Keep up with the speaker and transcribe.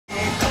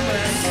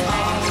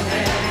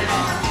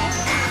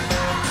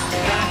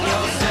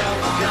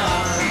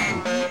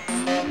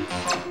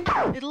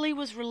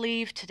was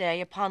relieved today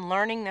upon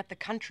learning that the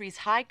country's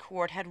high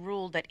court had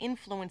ruled that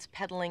influence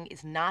peddling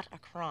is not a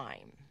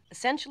crime.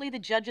 Essentially, the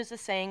judges are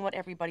saying what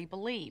everybody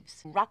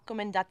believes.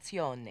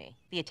 Raccomandazione,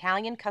 the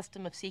Italian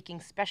custom of seeking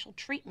special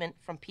treatment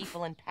from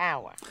people in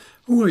power.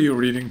 Who are you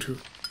reading to?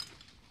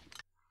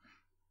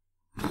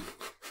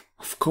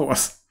 Of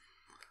course.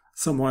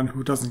 Someone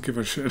who doesn't give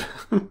a shit.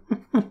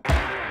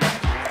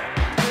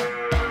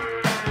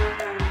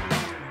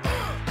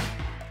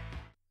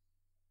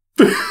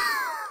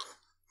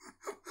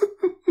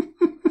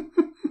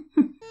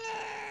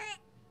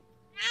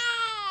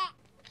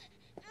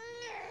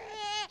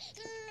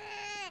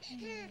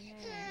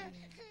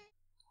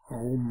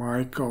 Oh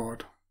my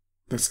god.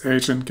 This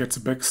agent gets a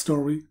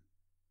backstory?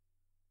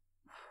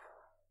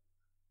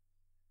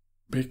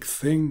 Big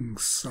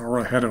things are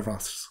ahead of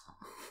us.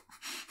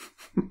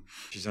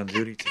 She's on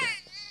duty today.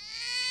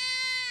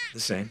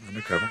 The same,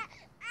 undercover.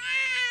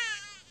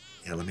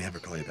 Yeah, let me have her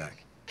call you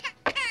back.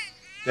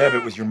 Deb,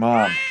 it was your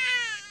mom.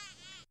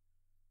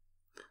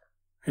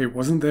 Hey,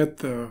 wasn't that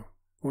the...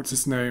 what's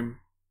his name?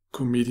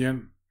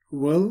 Comedian?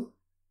 Well,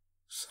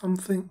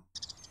 something?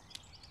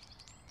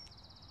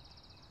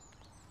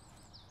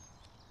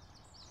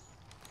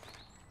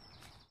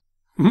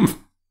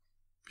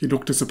 He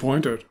looked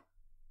disappointed.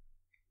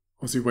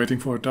 Was he waiting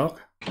for a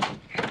duck?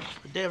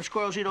 The damn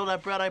squirrels eat all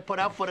that bread I put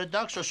out for the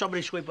ducks, or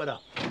somebody sweep it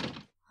up?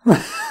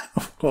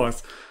 Of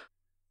course.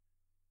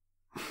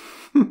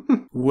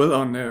 Well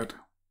on Ned.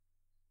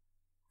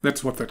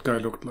 That's what that guy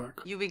looked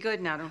like. You be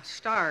good now, don't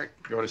start.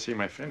 You ought to see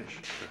my finish.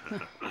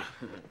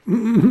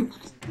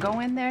 Go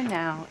in there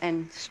now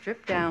and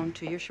strip down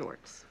to your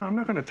shorts. I'm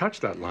not going to touch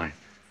that line.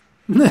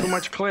 Too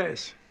much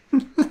class.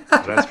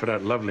 That's for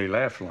that lovely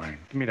laugh line.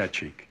 Give me that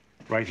cheek.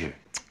 Right here.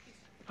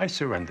 I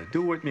surrender.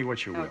 Do with me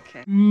what you will.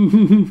 Okay.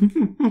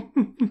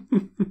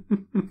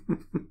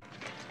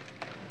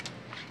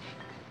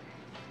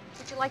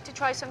 Would you like to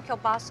try some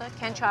kielbasa,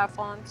 Kenchire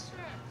Farms?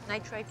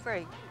 Nitrate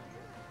free.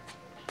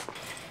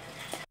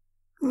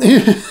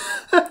 You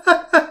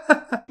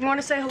want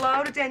to say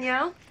hello to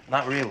Danielle?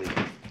 Not really.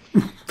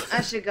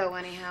 I should go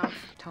anyhow.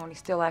 Tony's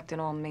still acting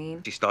all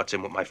mean. She starts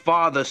in with my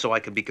father so I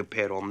could be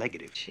compared all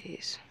negative.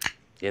 Jeez.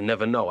 You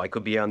never know. I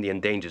could be on the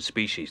endangered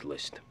species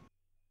list.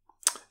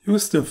 You're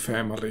still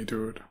family,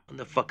 dude. When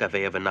the fuck have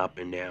I ever not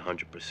been there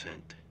 100%?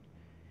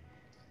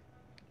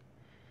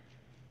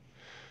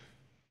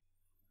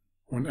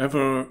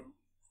 Whenever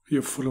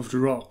you're full of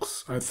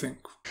drugs, I think.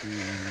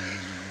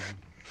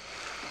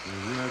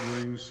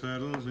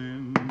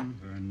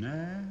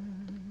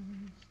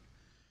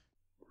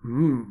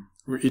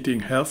 We're eating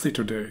healthy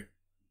today.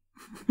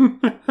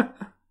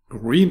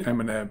 Green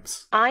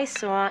M&Ms. I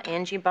saw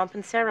Angie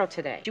Bumpancero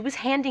today. She was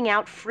handing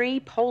out free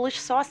Polish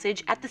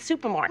sausage at the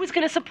supermarket. Who's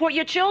going to support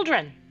your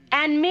children?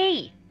 And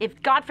me,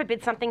 if God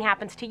forbid something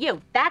happens to you.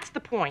 That's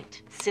the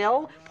point.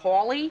 Sil,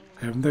 Paulie.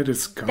 Haven't they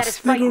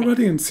discussed that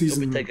already in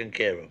season... You'll be taken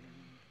care of.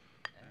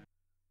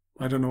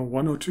 I don't know,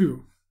 1 or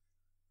 2.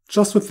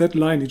 Just with that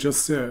line he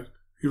just said,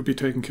 you'll be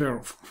taken care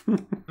of.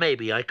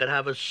 Maybe I could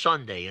have a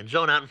Sunday and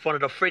zone out in front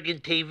of the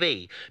friggin'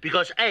 TV.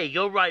 Because, hey,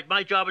 you're right,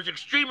 my job is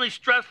extremely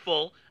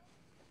stressful.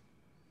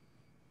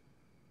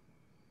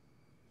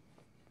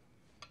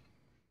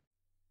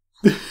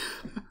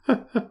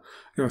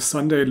 Your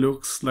Sunday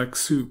looks like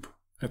soup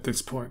at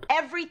this point.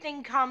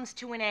 Everything comes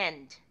to an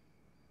end.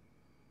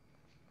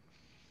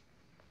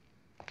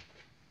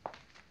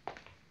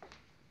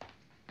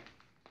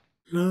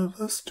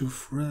 Lovers to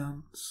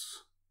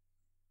friends.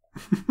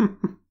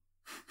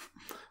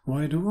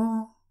 Why do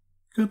all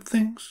good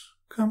things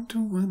come to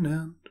an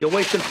end? You're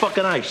wasting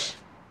fucking ice.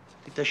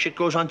 Think that shit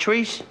grows on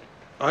trees?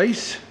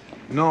 Ice?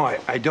 No,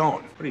 I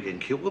don't. What, are you getting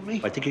cute with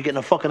me? I think you're getting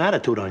a fucking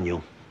attitude on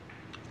you.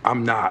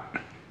 I'm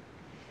not.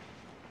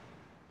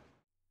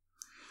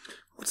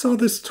 What's all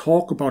this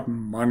talk about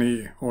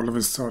money all of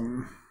a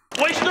sudden?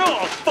 Waste it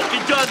all,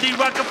 fucking John D.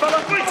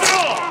 Rockefeller! Waste it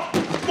all!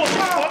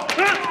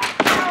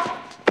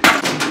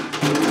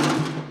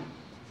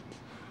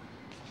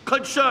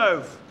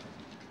 Conserve!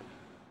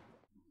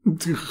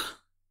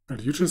 Well,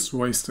 you just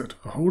wasted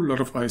a whole lot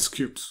of ice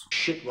cubes.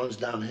 Shit runs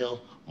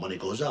downhill, money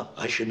goes up.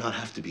 I should not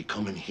have to be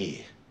coming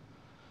here,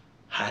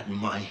 hat in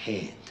my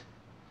hand,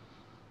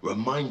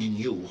 reminding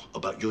you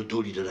about your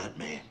duty to that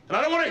man. And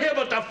I don't want to hear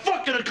about the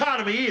fucking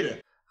economy either.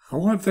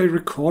 How have they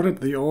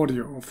recorded the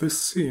audio of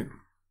this scene?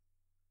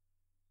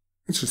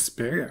 It's just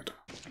bad.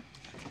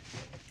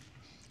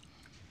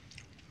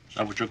 Is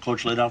that what your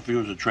coach laid out for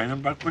you as a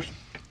training breakfast?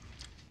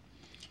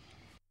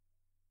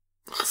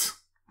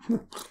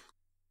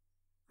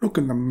 Look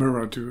in the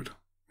mirror, dude.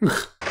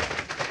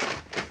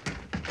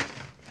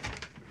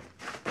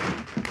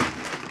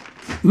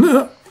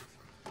 No.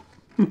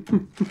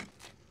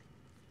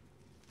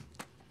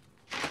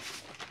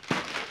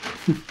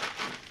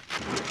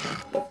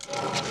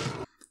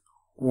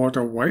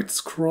 Walter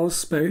White's crawl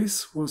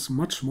space was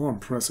much more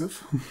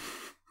impressive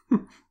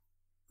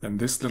than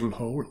this little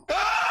hole.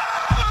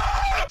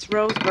 It's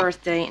Rose's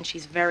birthday and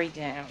she's very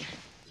down.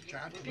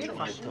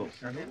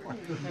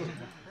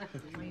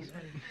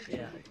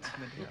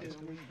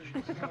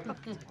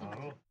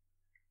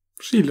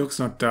 She looks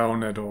not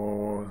down at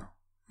all.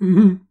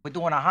 Mm-hmm. We're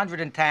doing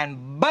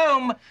 110.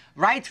 Boom!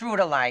 Right through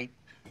the light.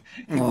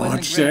 Oh,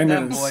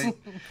 Janice.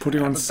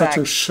 Putting on such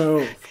a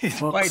show.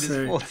 Fuck's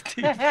sake.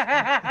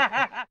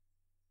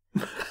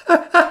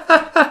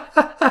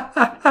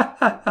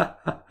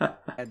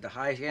 Had the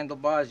high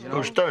handlebars, you know.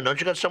 Go Stern, don't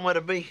you got somewhere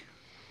to be?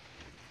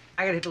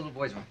 I gotta hit the little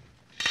boys one.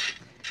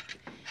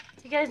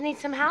 You guys need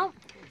some help?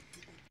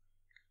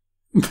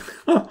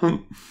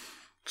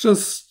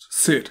 Just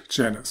sit,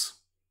 Janice.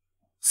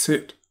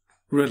 Sit.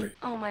 Really.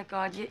 Oh my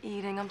God, you're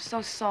eating. I'm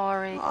so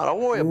sorry. Oh, don't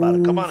worry about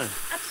it. Come on in.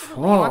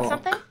 Absolutely. You want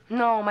something?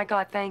 No, my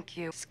God, thank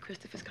you. It's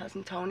Christopher's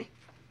cousin, Tony.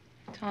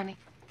 Tony.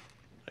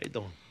 How you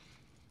doing?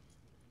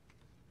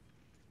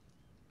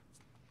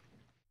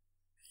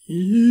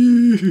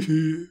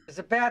 There's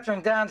a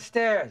bathroom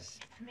downstairs.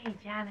 It's me,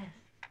 Janice.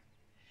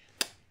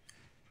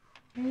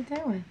 What are you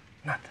doing?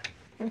 Nothing.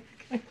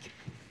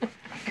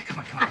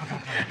 Come on.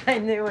 I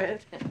knew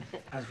it.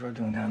 How's Ro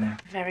doing down there?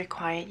 Very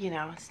quiet, you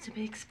know. It's to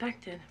be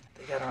expected.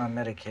 They got her on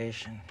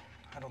medication.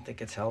 I don't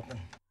think it's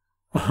helping.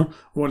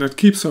 Well, it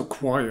keeps her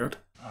quiet.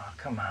 Oh,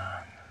 come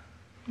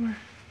on.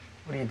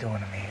 What are you doing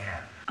to me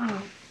here?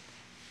 Oh.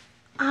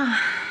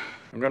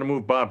 I'm gonna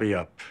move Bobby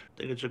up. I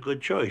think it's a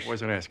good choice.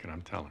 Wasn't asking,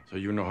 I'm telling. So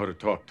you know who to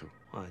talk to.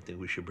 Well, I think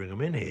we should bring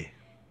him in here.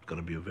 He's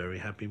gonna be a very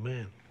happy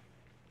man.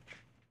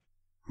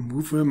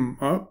 Move him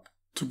up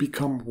to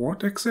become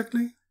what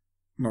exactly?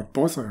 Not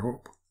boss, I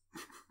hope.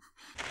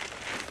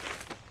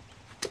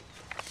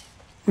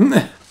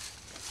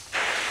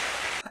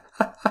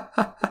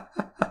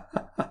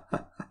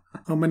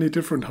 How many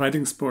different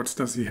hiding spots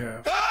does he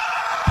have?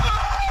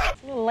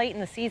 It's a little late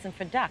in the season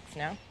for ducks,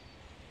 no?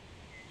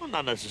 Well,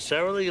 not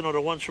necessarily. You know,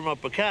 the ones from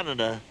Upper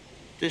Canada,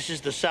 this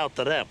is the south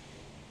of them.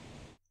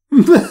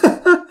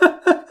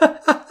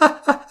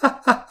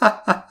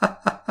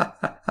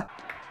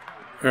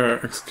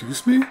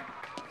 Excuse me?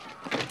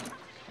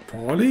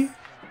 Paulie?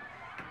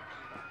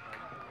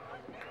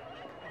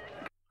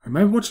 Am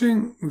I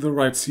watching the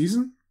right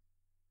season?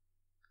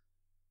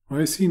 Why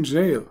is he in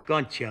jail?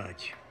 Gun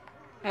charge.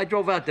 I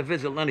drove out to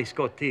visit Lenny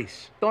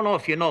Scottis. Don't know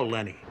if you know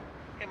Lenny.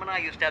 Him and I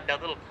used to have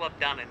that little club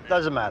down in...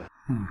 Doesn't matter.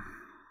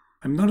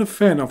 I'm not a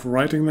fan of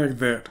writing like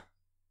that.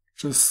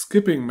 Just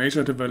skipping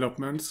major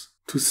developments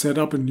to set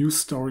up a new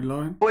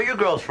storyline. Where you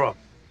girls from?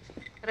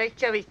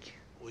 Reykjavik.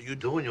 What you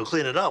doing? You'll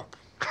clean it up.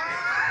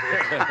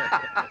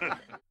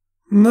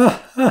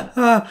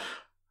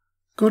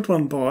 Good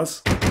one,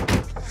 boss.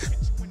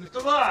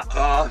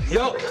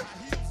 Yo.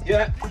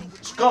 Yeah.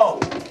 Let's go.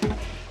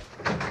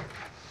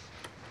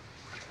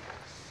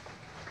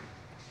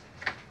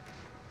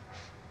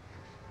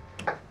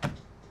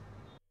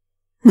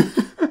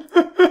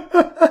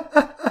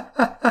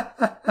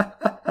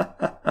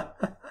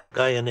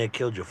 Guy in there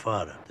killed your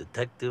father.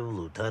 Detective,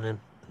 lieutenant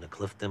in the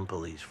Clifton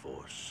Police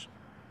Force.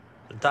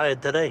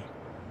 Retired today.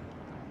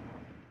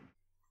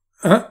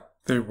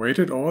 They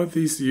waited all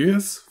these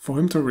years for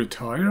him to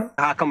retire?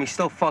 How come he's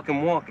still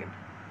fucking walking?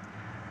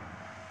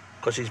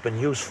 Because he's been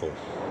useful.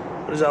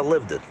 But he's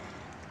outlived it.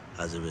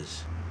 As of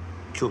his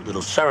cute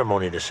little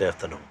ceremony this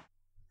afternoon.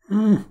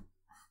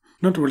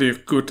 Not really a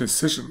good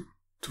decision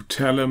to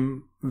tell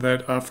him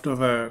that after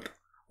that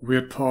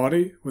weird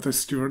party with the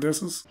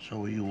stewardesses.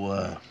 So are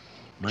you,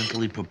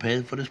 mentally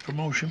prepared for this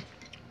promotion?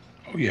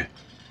 Oh, yeah.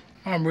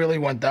 Mom really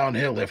went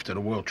downhill after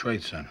the World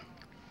Trade Center.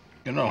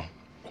 You know,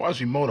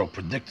 Quasimodo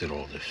predicted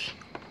all this.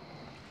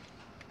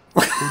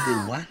 Who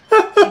did what?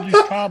 All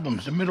these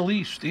problems, the Middle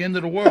East, the end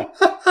of the world.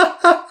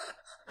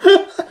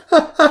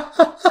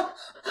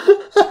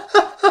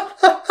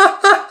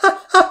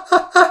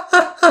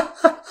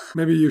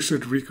 Maybe you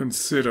should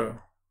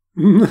reconsider.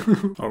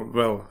 Oh,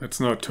 well, it's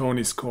not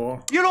Tony's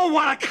call. You don't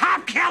want a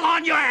cop kill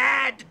on your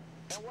head!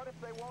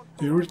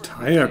 You're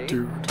retired,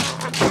 dude.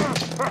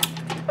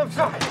 I'm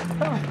sorry.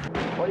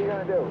 What are you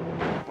gonna do?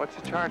 What's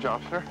the charge,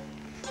 officer?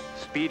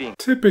 Speeding.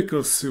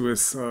 Typical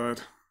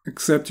suicide.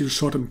 Except you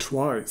shot him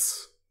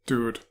twice,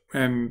 dude.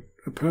 And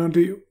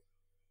apparently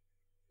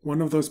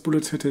one of those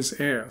bullets hit his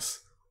ass.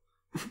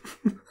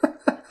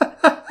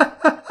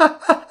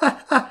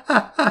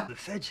 The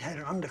feds had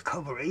an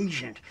undercover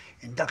agent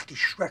in Dr.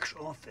 Schreck's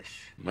office.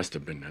 Must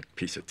have been that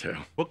piece of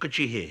tail. What could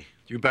she hear?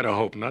 You better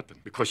hope nothing,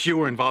 because you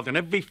were involved in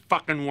every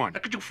fucking one. How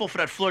could you fall for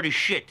that flirty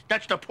shit?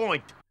 That's the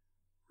point.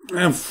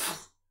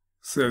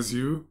 Says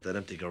you. That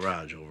empty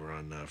garage over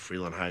on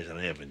Freeland Heights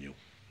Avenue.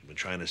 You've been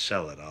trying to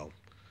sell it. I'll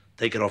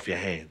take it off your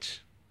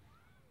hands.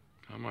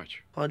 How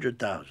much?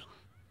 100,000.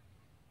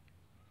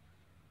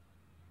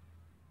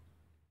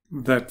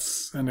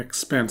 That's an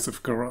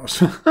expensive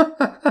garage. A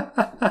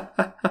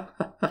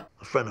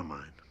friend of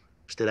mine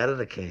stayed out of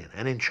the can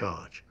and in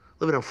charge.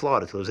 Living in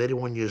Florida till he was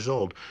 81 years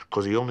old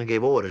because he only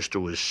gave orders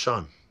to his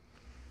son.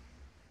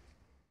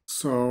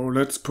 So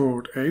let's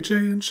put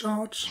AJ in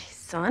charge?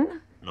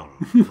 Son? No,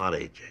 not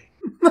AJ.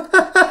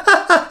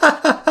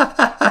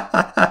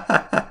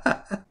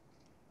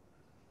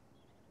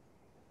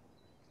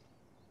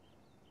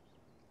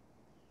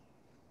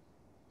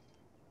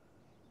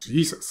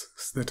 Jesus,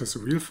 is that his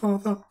real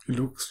father? He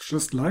looks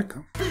just like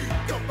him.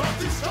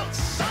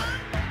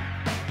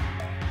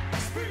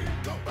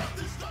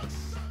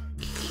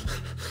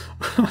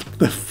 What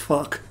the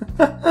fuck?